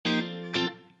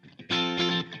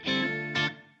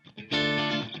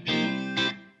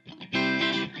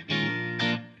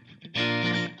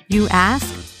You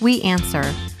ask, we answer.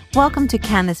 Welcome to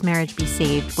Can This Marriage Be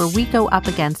Saved, where we go up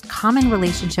against common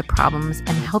relationship problems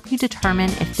and help you determine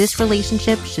if this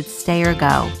relationship should stay or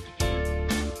go.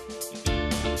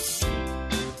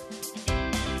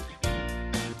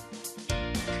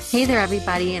 Hey there,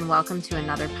 everybody, and welcome to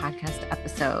another podcast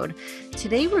episode.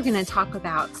 Today, we're going to talk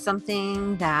about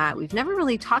something that we've never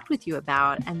really talked with you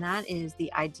about, and that is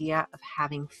the idea of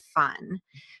having fun.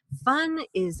 Fun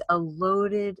is a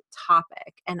loaded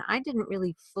topic, and I didn't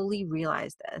really fully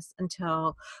realize this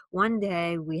until one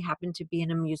day we happened to be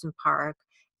in an amusement park,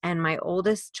 and my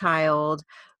oldest child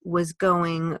was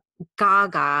going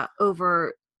gaga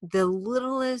over the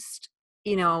littlest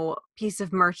piece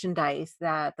of merchandise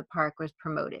that the park was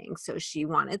promoting. So she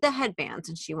wanted the headbands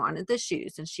and she wanted the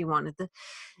shoes and she wanted the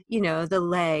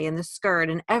lei and the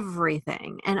skirt and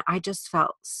everything. And I just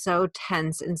felt so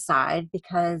tense inside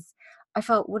because I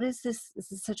felt, what is this?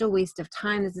 This is such a waste of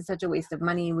time. This is such a waste of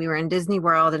money. We were in Disney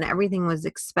World and everything was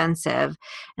expensive.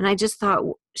 And I just thought,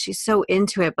 she's so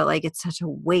into it, but like, it's such a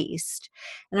waste.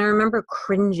 And I remember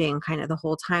cringing kind of the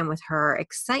whole time with her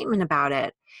excitement about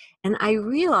it. And I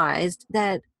realized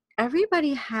that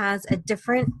everybody has a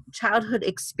different childhood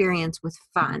experience with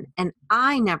fun. And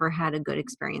I never had a good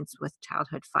experience with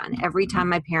childhood fun. Every time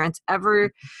my parents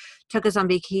ever took us on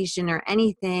vacation or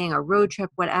anything, a road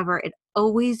trip, whatever, it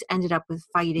always ended up with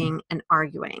fighting and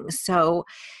arguing. So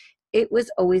it was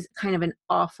always kind of an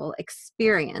awful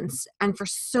experience. And for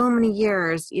so many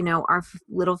years, our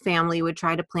little family would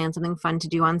try to plan something fun to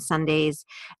do on Sundays,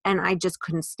 and I just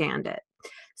couldn't stand it.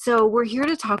 So we're here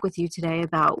to talk with you today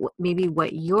about maybe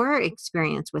what your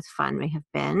experience with fun may have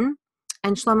been.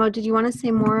 And Shlomo, did you want to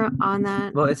say more on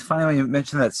that? Well, it's funny when you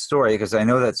mentioned that story because I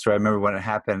know that story. I remember when it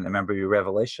happened. I remember your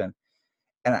revelation.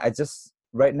 And I just,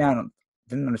 right now,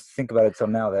 didn't think about it till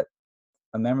now, that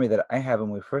a memory that I have when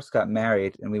we first got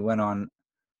married and we went on,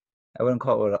 I wouldn't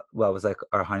call it, it was like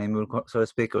our honeymoon, so to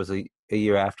speak. It was a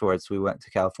year afterwards. We went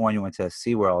to California, went to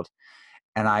SeaWorld,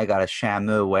 and I got a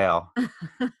Shamu whale,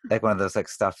 like one of those like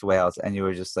stuffed whales. And you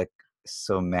were just like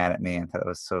so mad at me and thought it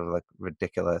was so like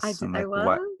ridiculous. I was?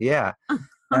 What? Yeah.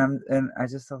 and I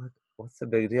just thought, like, what's the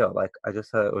big deal? Like, I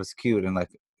just thought it was cute and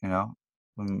like,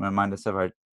 remind us of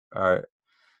our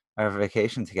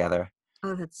vacation together.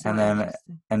 Oh, that's so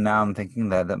interesting. And now I'm thinking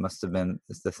that must have been,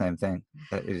 it's the same thing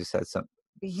that you just said.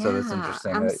 Yeah, so that's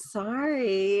interesting. I'm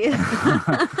sorry.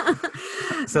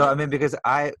 So I mean, because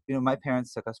my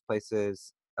parents took us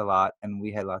places a lot, and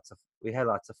we had lots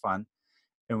of fun,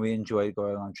 and we enjoyed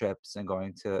going on trips and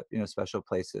going to special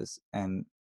places. And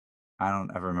I don't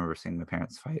ever remember seeing my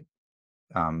parents fight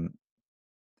on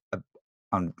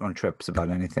trips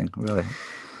about anything, really.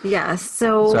 Yeah.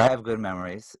 So I have good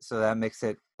memories. So that makes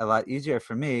it a lot easier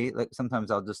for me. Like,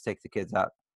 sometimes I'll just take the kids out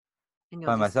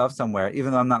by myself somewhere,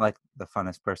 even though I'm not like the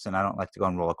funnest person. I don't like to go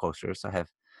on roller coasters. I have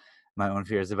my own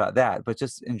fears about that. But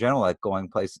just in general, like going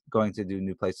to do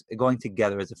new places, going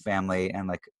together as a family, and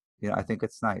like, I think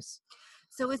it's nice.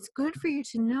 So it's good for you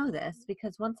to know this,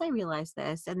 because once I realized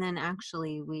this, and then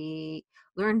actually we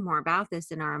learned more about this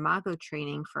in our Imago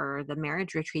training for the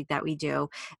marriage retreat that we do,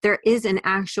 there is an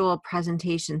actual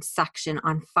presentation section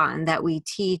on fun that we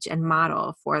teach and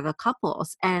model for the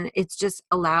couples. And it's just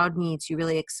allowed me to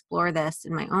really explore this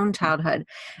in my own childhood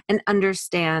and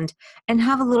understand and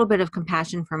have a little bit of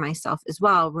compassion for myself as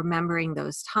well, remembering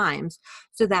those times.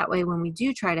 So that way, when we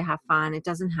do try to have fun, it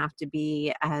doesn't have to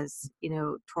be as,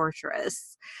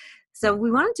 torturous. So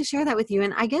we wanted to share that with you.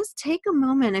 And I guess take a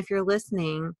moment, if you're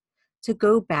listening, to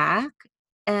go back,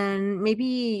 and maybe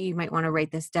you might want to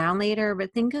write this down later,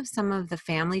 but think of some of the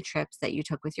family trips that you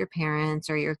took with your parents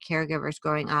or your caregivers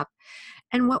growing up.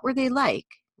 And what were they like?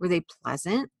 Were they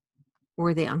pleasant?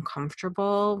 Were they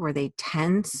uncomfortable? Were they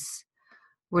tense?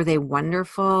 Were they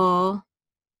wonderful?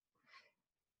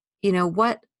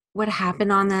 What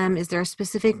happened on them? Is there a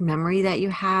specific memory that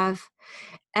you have?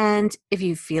 And if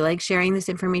you feel like sharing this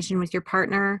information with your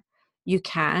partner, you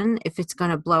can. If it's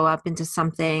going to blow up into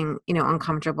something,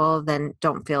 uncomfortable, then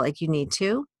don't feel like you need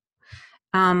to.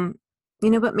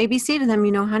 But maybe say to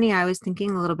them, honey, I was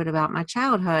thinking a little bit about my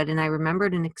childhood and I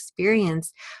remembered an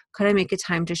experience. Could I make a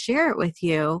time to share it with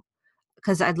you?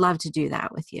 Because I'd love to do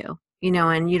that with you,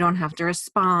 and you don't have to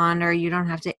respond or you don't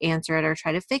have to answer it or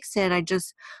try to fix it. I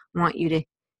just want you to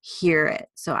hear it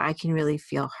so I can really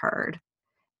feel heard.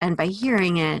 And by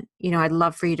hearing it, I'd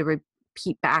love for you to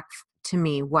repeat back to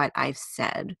me what I've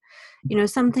said,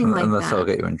 something like that. Unless I'll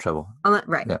get you in trouble.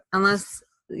 Right. Yeah. Unless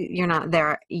you're not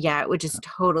there yet, which is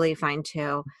totally fine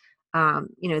too.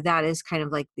 That is kind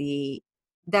of like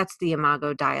that's the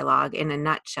Imago dialogue in a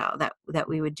nutshell that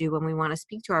we would do when we want to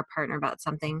speak to our partner about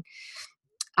something,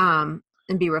 and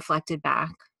be reflected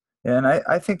back. And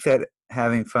I think that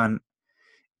having fun,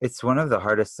 it's one of the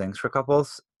hardest things for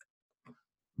couples.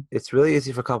 It's really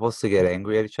easy for couples to get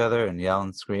angry at each other and yell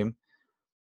and scream,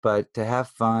 but to have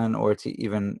fun or to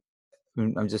even,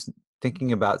 I'm just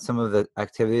thinking about some of the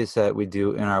activities that we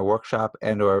do in our workshop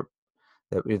and or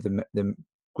that we the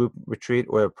group retreat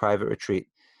or a private retreat.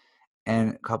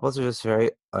 And couples are just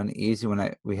very uneasy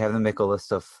when we have them make a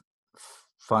list of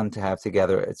fun to have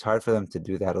together. It's hard for them to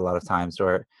do that a lot of times,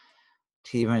 or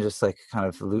to even just like kind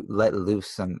of let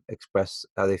loose and express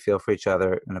how they feel for each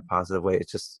other in a positive way.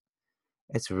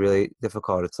 It's really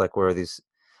difficult. It's like we're these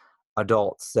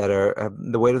adults that have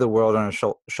the weight of the world on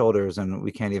our shoulders, and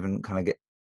we can't even kind of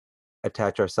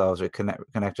attach ourselves or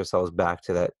connect ourselves back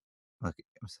to that like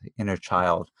inner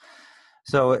child.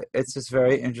 So it's just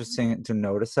very interesting to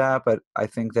notice that. But I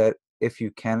think that if you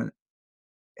can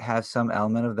have some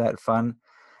element of that fun,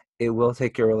 it will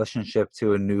take your relationship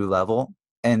to a new level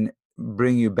and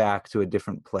bring you back to a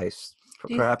different place,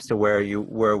 Do you perhaps to where you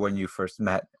were when you first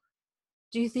met.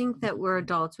 do you think that we're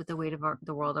adults with the weight of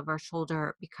the world of our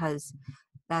shoulder because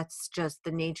that's just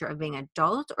the nature of being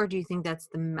adult, or do you think that's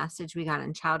the message we got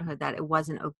in childhood that it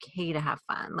wasn't okay to have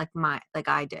fun, like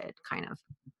I did, kind of?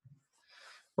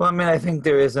 Well, I mean, I think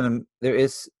there is. I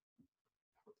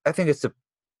think it's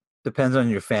depends on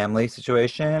your family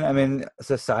situation. I mean,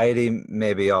 society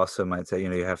maybe also might say,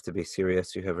 you have to be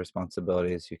serious. You have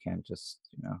responsibilities. You can't just,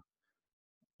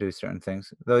 do certain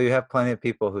things. Though you have plenty of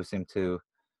people who seem to,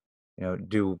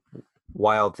 do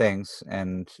wild things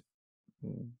and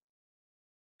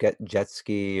get jet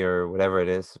ski or whatever it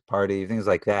is, party, things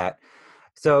like that.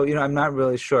 So, I'm not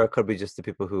really sure. It could be just the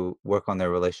people who work on their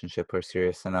relationship who are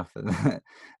serious enough that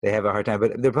they have a hard time.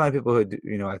 But there are plenty of people who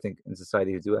do, I think in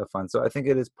society who do have fun. So I think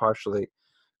it is partially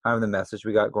kind of the message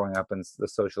we got growing up and the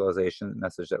socialization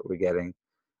message that we're getting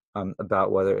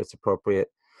about whether it's appropriate.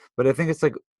 But I think it's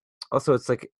like, also it's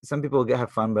like some people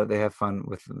have fun, but they have fun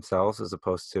with themselves as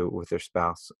opposed to with their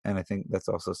spouse. And I think that's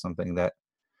also something that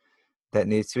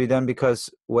needs to be done, because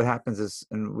what happens is,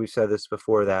 and we've said this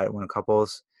before, that when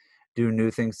couples do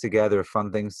new things together,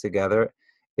 fun things together,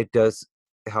 it does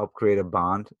help create a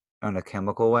bond in a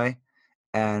chemical way.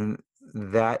 And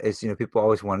that is, people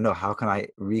always want to know, how can I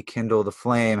rekindle the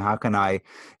flame? How can I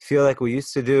feel like we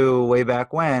used to do way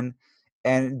back when?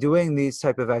 And doing these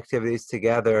type of activities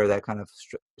together that kind of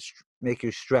make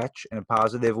you stretch in a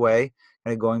positive way,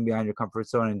 and going beyond your comfort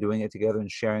zone and doing it together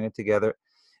and sharing it together,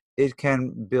 it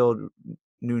can build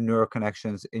new neural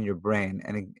connections in your brain,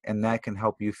 and that can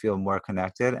help you feel more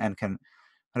connected and can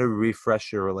kind of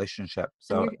refresh your relationship. And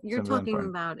So you're it's really talking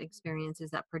important. about experiences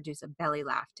that produce a belly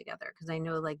laugh together, because I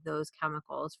know like those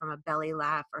chemicals from a belly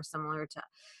laugh are similar to,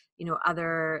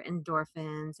 other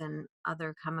endorphins and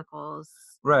other chemicals.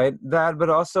 Right, that, but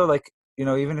also like,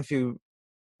 even if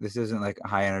this isn't like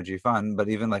high energy fun, but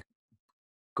even like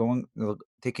going,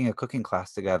 taking a cooking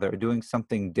class together, or doing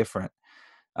something different,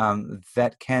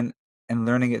 that can, and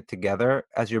learning it together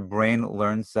as your brain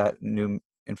learns that new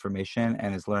information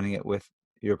and is learning it with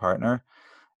your partner,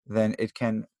 then it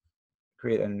can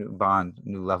create a new bond,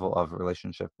 new level of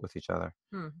relationship with each other.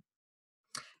 Hmm.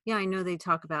 Yeah, I know they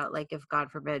talk about like if God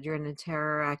forbid you're in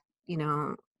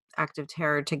a act of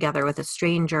terror together with a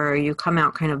stranger, you come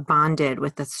out kind of bonded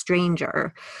with the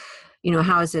stranger.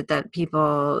 How is it that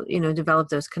people, develop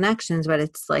those connections, but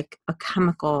it's like a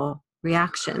chemical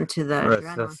reaction to the Or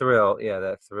it's the adrenaline. thrill, yeah,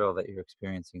 that thrill that you're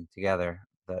experiencing together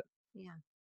that Yeah.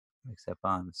 makes that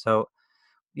bond. So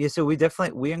yeah, so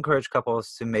we encourage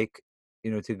couples to make,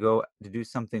 to go to do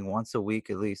something once a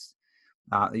week at least.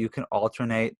 You can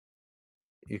alternate.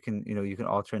 You can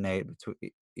alternate between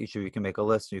each of you can make a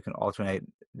list. You can alternate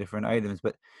different items,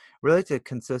 but really to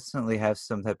consistently have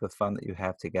some type of fun that you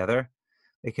have together,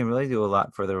 it can really do a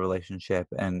lot for the relationship.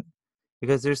 And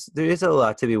because there is a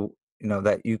lot to be,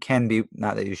 that you can be,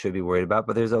 not that you should be worried about,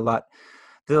 but there's a lot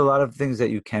of things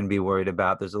that you can be worried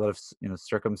about. There's a lot of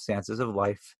circumstances of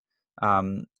life,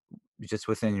 um, just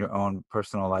within your own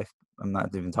personal life. I'm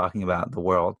not even talking about the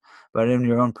world, but in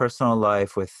your own personal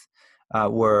life with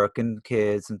work and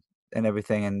kids and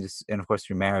everything, and of course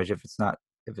your marriage, if it's not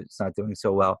doing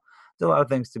so well. There's a lot of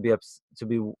things to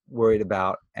be worried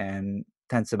about and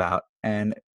tense about,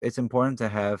 and it's important to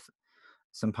have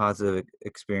some positive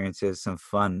experiences, some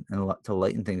fun, and to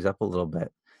lighten things up a little bit.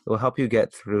 It will help you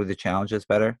get through the challenges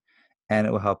better, and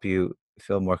it will help you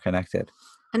feel more connected.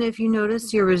 And if you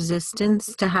notice your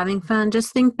resistance to having fun,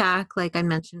 just think back, like I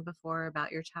mentioned before,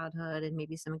 about your childhood and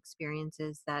maybe some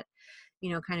experiences that,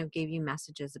 kind of gave you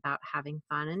messages about having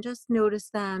fun, and just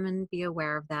notice them and be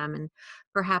aware of them. And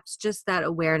perhaps just that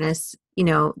awareness,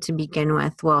 to begin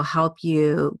with will help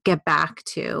you get back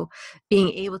to being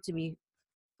able to be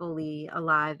fully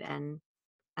alive and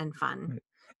fun. Right.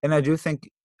 And I do think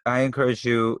I encourage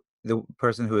you, the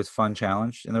person who is fun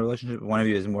challenged in the relationship, one of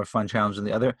you is more fun challenged than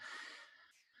the other.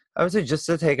 I would say just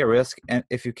to take a risk, and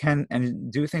if you can,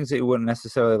 and do things that you wouldn't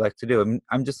necessarily like to do.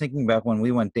 I'm just thinking back when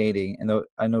we went dating, and though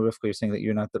I know Rivka, you're saying that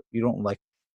you don't like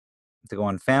to go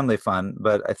on family fun,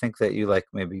 but I think that you like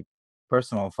maybe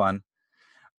personal fun.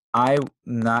 I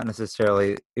not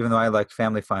necessarily, even though I like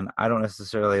family fun, I don't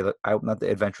necessarily. I'm not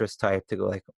the adventurous type to go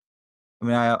like. I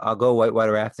mean, I'll go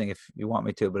whitewater rafting if you want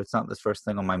me to, but it's not the first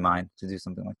thing on my mind to do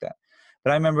something like that.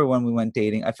 But I remember when we went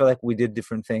dating, I feel like we did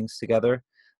different things together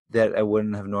that I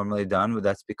wouldn't have normally done, but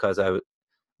that's because I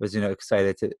was,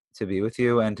 excited to be with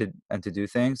you and to do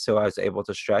things. So I was able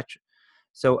to stretch.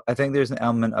 So I think there's an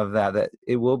element of that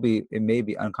it may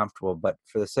be uncomfortable, but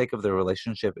for the sake of the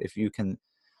relationship, if you can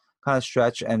kind of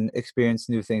stretch and experience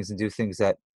new things and do things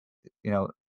that, you know,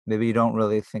 maybe you don't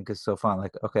really think is so fun,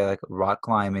 like, okay, like rock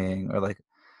climbing or like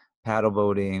paddle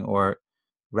boating or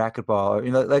racquetball,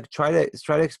 or, like try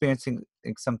to experiencing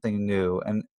something new,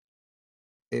 and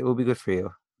it will be good for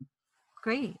you.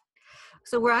 Great.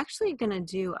 So we're actually going to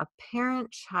do a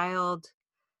parent-child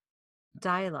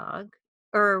dialogue,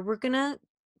 or we're going to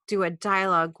do a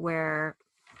dialogue where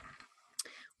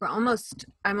I'm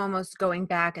almost going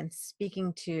back and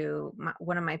speaking to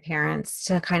one of my parents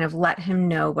to kind of let him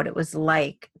know what it was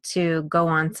like to go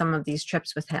on some of these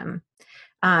trips with him.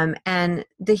 And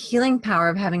the healing power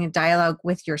of having a dialogue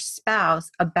with your spouse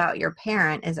about your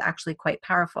parent is actually quite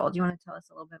powerful. Do you want to tell us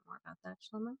a little bit more about that,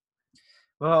 Shlomo?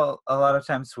 Well, a lot of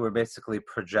times we're basically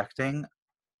projecting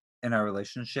in our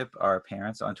relationship our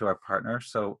parents onto our partner.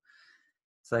 So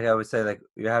it's like I would say, like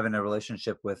you're having a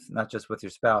relationship with not just with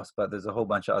your spouse, but there's a whole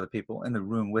bunch of other people in the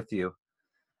room with you.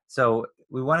 So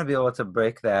we want to be able to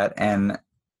break that and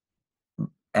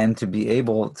to be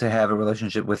able to have a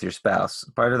relationship with your spouse.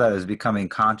 Part of that is becoming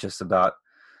conscious about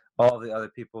all the other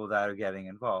people that are getting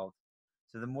involved.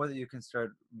 So the more that you can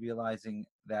start realizing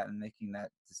that and making that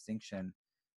distinction,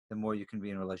 the more you can be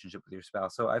in a relationship with your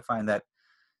spouse. So I find that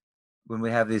when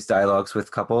we have these dialogues with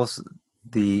couples,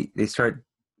 they start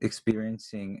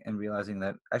experiencing and realizing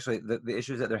that actually the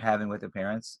issues that they're having with their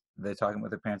parents, they're talking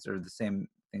with their parents, are the same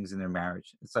things in their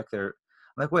marriage. It's like I'm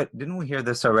like, wait, didn't we hear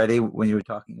this already when you were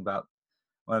talking about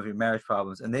one of your marriage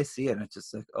problems? And they see it, and it's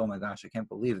just like, oh my gosh, I can't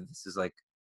believe it. This is like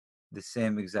the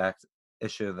same exact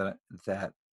issue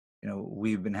that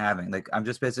we've been having. Like I'm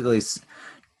just basically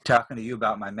talking to you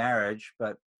about my marriage,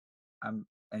 but and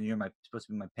you're supposed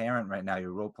to be my parent right now.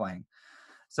 You're role playing.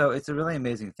 So it's a really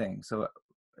amazing thing. So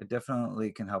it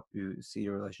definitely can help you see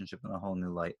your relationship in a whole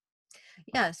new light.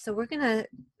 Yeah, so we're going to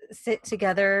sit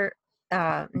together,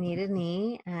 knee to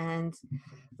knee, and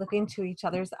look into each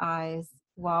other's eyes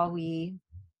while we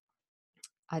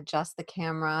adjust the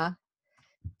camera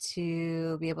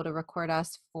to be able to record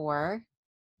us for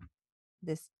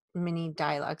this mini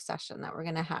dialogue session that we're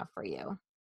going to have for you.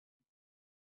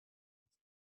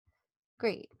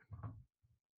 Great.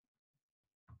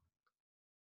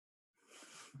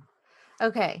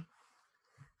 Okay.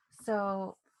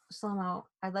 So, Shlomo,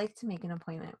 I'd like to make an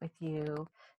appointment with you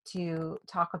to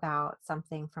talk about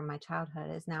something from my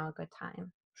childhood. Is now a good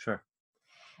time? Sure.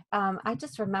 I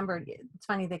just remembered, it's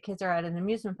funny, the kids are at an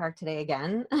amusement park today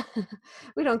again.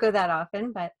 We don't go that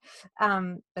often, but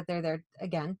they're there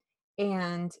again.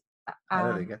 And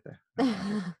How did they get there?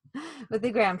 with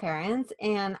the grandparents.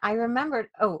 And I remembered,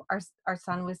 our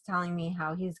son was telling me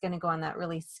how he's going to go on that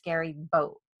really scary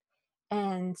boat.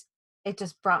 And it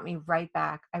just brought me right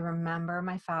back. I remember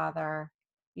my father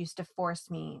used to force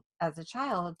me as a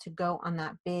child to go on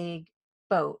that big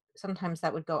boat. Sometimes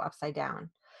that would go upside down.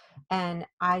 And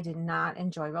I did not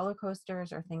enjoy roller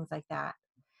coasters or things like that.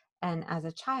 And as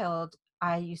a child,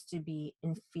 I used to be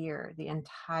in fear the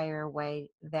entire way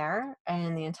there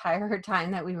and the entire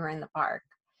time that we were in the park.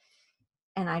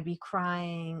 And I'd be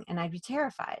crying and I'd be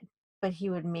terrified, but he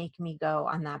would make me go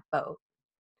on that boat.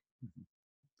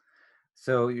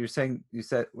 So you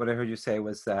said what I heard you say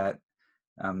was that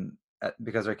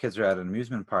because our kids are at an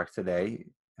amusement park today,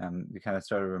 you kind of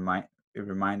it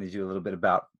reminded you a little bit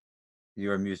about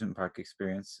your amusement park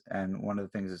experience. And one of the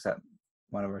things is that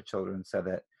one of our children said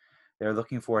that they're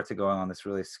looking forward to going on this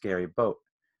really scary boat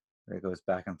that goes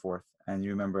back and forth. And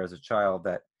you remember as a child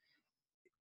that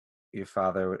your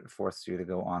father forced you to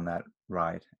go on that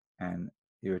ride, and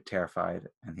you were terrified,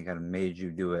 and he kind of made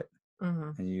you do it.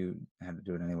 Mm-hmm. And you had to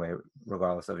do it anyway,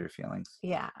 regardless of your feelings.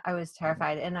 Yeah, I was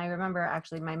terrified. And I remember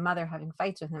actually my mother having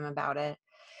fights with him about it.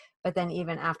 But then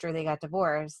even after they got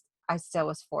divorced, I still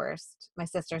was forced. My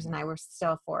sisters and Mhm. I were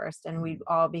still forced, and we'd Mhm.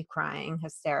 all be crying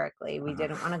hysterically. We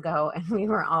didn't want to Uh-huh. go, and we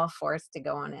were all forced to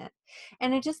go on it.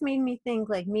 And it just made me think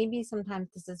like maybe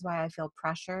sometimes this is why I feel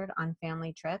pressured on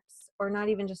family trips, or not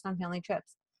even just on family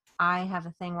trips. I have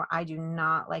a thing where I do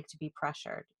not like to be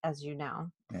pressured, as you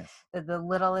know. Yes. That the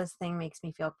littlest thing makes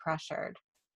me feel pressured.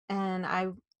 And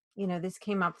this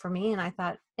came up for me, and I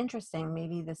thought, interesting,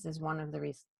 maybe this is one of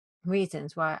the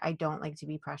reasons why I don't like to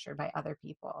be pressured by other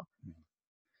people. Mhm.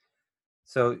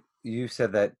 So you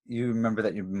said that you remember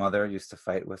that your mother used to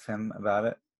fight with him about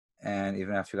it, and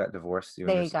even after you got divorced, you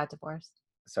and your They got divorced.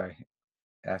 sorry,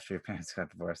 after your parents got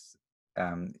divorced,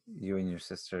 you and your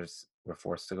sisters were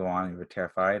forced to go on. You were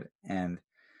terrified, and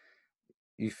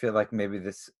you feel like maybe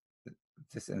this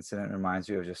incident reminds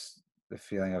you of just the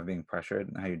feeling of being pressured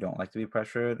and how you don't like to be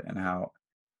pressured, and how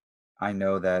I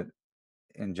know that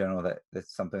in general that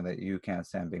it's something that you can't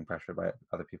stand being pressured by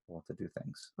other people to do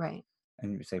things. Right.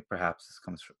 And you say perhaps this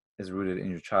is rooted in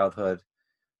your childhood,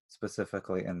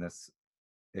 specifically in this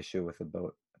issue with the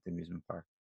boat at the amusement park.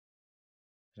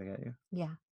 Did I get you?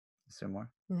 Yeah. Is there more?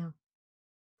 No.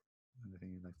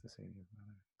 Anything you'd like to say to your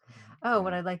mother? Oh,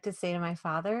 what Yeah. I'd like to say to my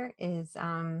father is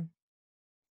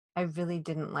I really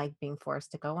didn't like being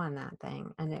forced to go on that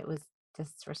thing. And it was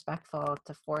disrespectful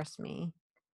to force me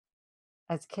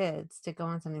as kids to go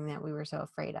on something that we were so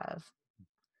afraid of.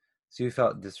 So you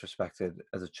felt disrespected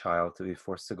as a child to be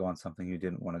forced to go on something you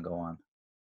didn't want to go on.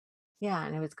 Yeah,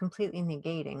 and it was completely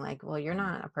negating, like, well, you're Mhm.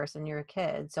 not a person, you're a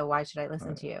kid, so why should I listen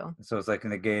Right. to you? So it's like a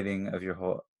negating of your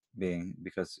whole being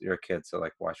because you're a kid. So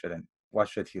like, why should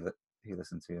he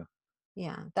listen to you?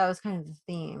 Yeah, that was kind of the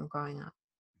theme growing up.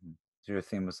 Mhm. So your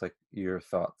theme was like your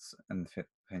thoughts and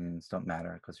opinions don't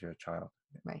matter because you're a child.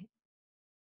 Right.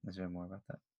 Is there more about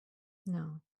that?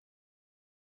 No.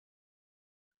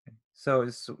 So,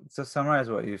 to summarize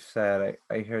what you've said,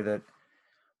 I hear that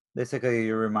basically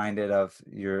you're reminded of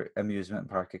your amusement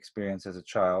park experience as a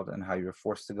child and how you were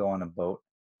forced to go on a boat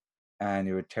and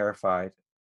you were terrified,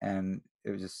 and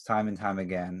it was just time and time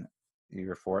again you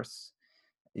were forced.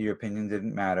 Your opinion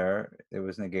didn't matter; it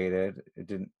was negated. It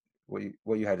didn't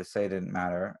what you had to say didn't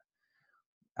matter.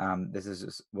 This is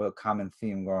just what a common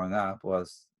theme growing up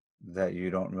was that you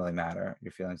don't really matter.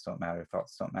 Your feelings don't matter. Your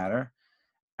thoughts don't matter,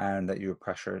 and that you were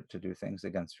pressured to do things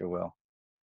against your will.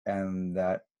 And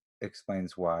that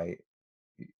explains why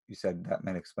you said that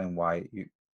might explain why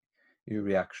you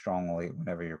react strongly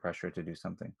whenever you're pressured to do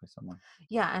something with someone.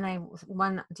 Yeah, and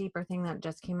one deeper thing that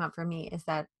just came up for me is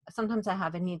that sometimes I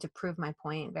have a need to prove my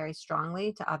point very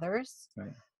strongly to others,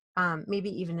 Right. maybe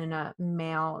even in a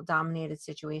male dominated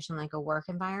situation like a work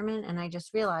environment. And I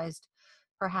just realized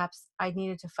perhaps I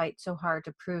needed to fight so hard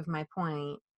to prove my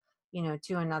point,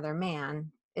 to another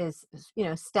man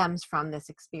stems from this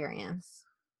experience.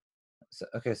 So,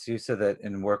 okay, so you said that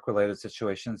in work-related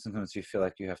situations, sometimes you feel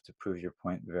like you have to prove your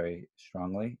point very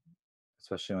strongly,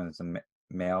 especially when it's a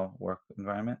male work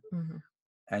environment, Hmm.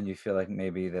 and you feel like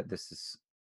maybe that this is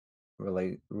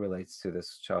relates to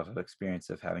this childhood experience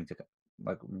of having to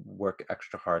like work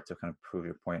extra hard to kind of prove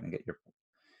your point and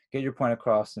get your point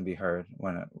across and be heard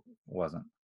when it wasn't.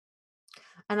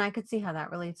 And I could see how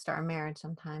that relates to our marriage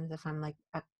sometimes if I'm like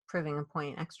proving a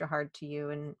point extra hard to you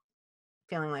and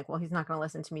feeling like, well, he's not going to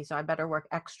listen to me, so I better work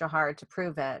extra hard to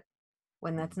prove it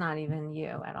when that's not even you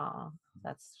at all.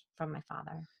 That's from my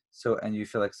father. So, and you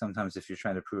feel like sometimes if you're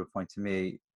trying to prove a point to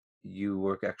me, you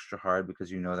work extra hard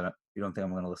because you know that you don't think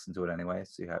I'm going to listen to it anyway.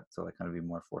 So you have to like kind of be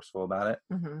more forceful about it.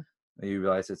 Hmm. You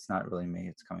realize it's not really me;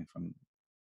 it's coming from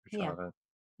your Yeah. childhood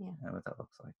Yeah. and what that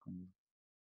looks like when you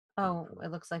try to Oh, prove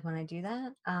it looks like when I do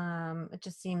that, it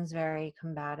just seems very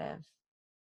combative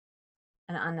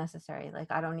and unnecessary.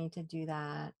 Like, I don't need to do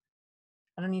that.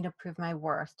 I don't need to prove my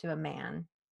worth to a man.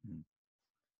 it. Mm.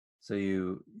 So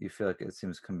you feel like it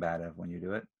seems combative when you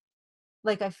do it.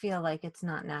 Like, I feel like it's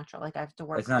not natural. Like, I have to It's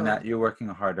work not so. that you're working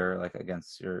harder like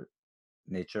against your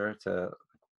nature to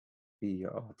be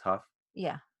all tough,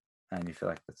 Yeah. and you feel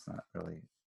like that's not really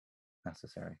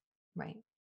necessary. Right. Is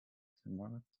there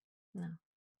more? No,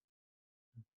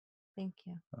 thank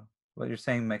you. Oh, what you're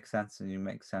saying makes sense, and you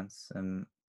make sense, and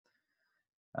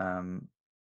um,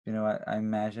 I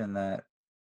imagine that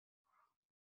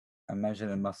I imagine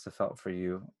it must have felt for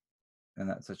you in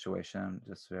that situation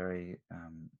just very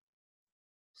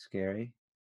scary,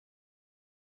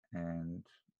 and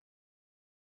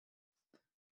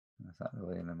it's not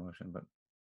really an emotion, but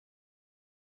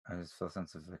I just feel a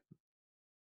sense of like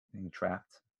being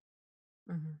trapped.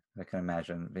 Hmm. I can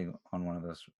imagine being on one of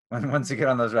those when once you get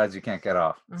on those rides, you can't get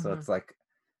off. So Hmm. it's like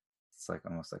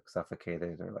almost like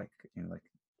suffocated or like like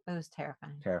It was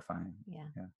terrifying. terrifying. Yeah.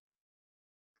 Yeah.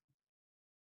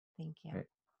 Thank you. Great.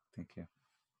 Thank you.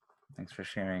 Thanks for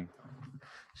sharing.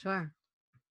 Sure.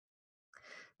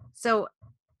 So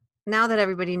now that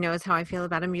everybody knows how I feel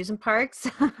about amusement parks,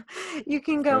 you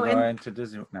can go into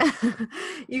Disney. No.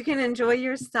 You can enjoy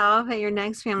yourself at your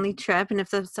next family trip. And if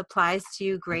this applies to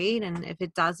you, great. And if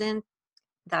it doesn't,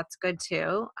 that's good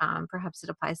too. Perhaps it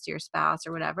applies to your spouse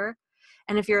or whatever.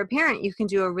 And if you're a parent, you can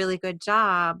do a really good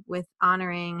job with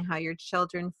honoring how your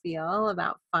children feel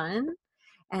about fun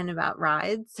and about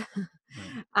rides.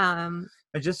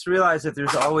 I just realized that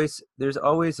there's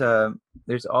always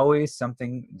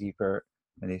something deeper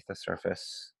beneath the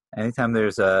surface. Anytime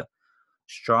there's a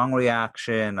strong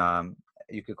reaction,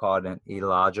 you could call it an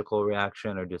illogical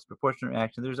reaction or disproportionate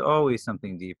reaction. There's always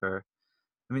something deeper.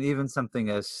 I mean, even something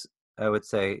as, I would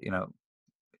say,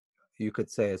 you could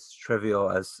say as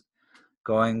trivial as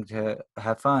going to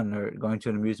have fun or going to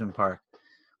an amusement park.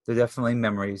 They're definitely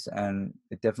memories, and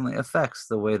it definitely affects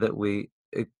the way that we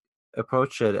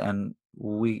approach it, and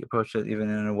we approach it even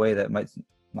in a way that might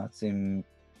not seem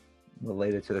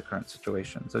related to the current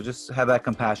situation. So just have that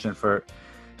compassion for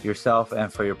yourself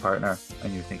and for your partner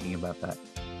when you're thinking about that.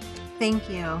 Thank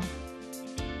you.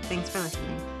 Thanks for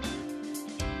listening.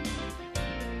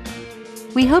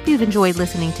 We hope you've enjoyed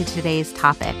listening to today's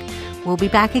topic. We'll be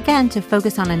back again to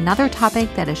focus on another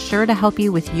topic that is sure to help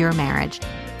you with your marriage.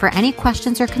 For any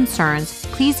questions or concerns,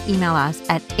 please email us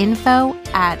at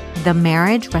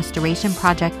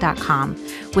info@themarriagerestorationproject.com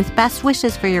with best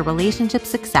wishes for your relationship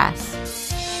success.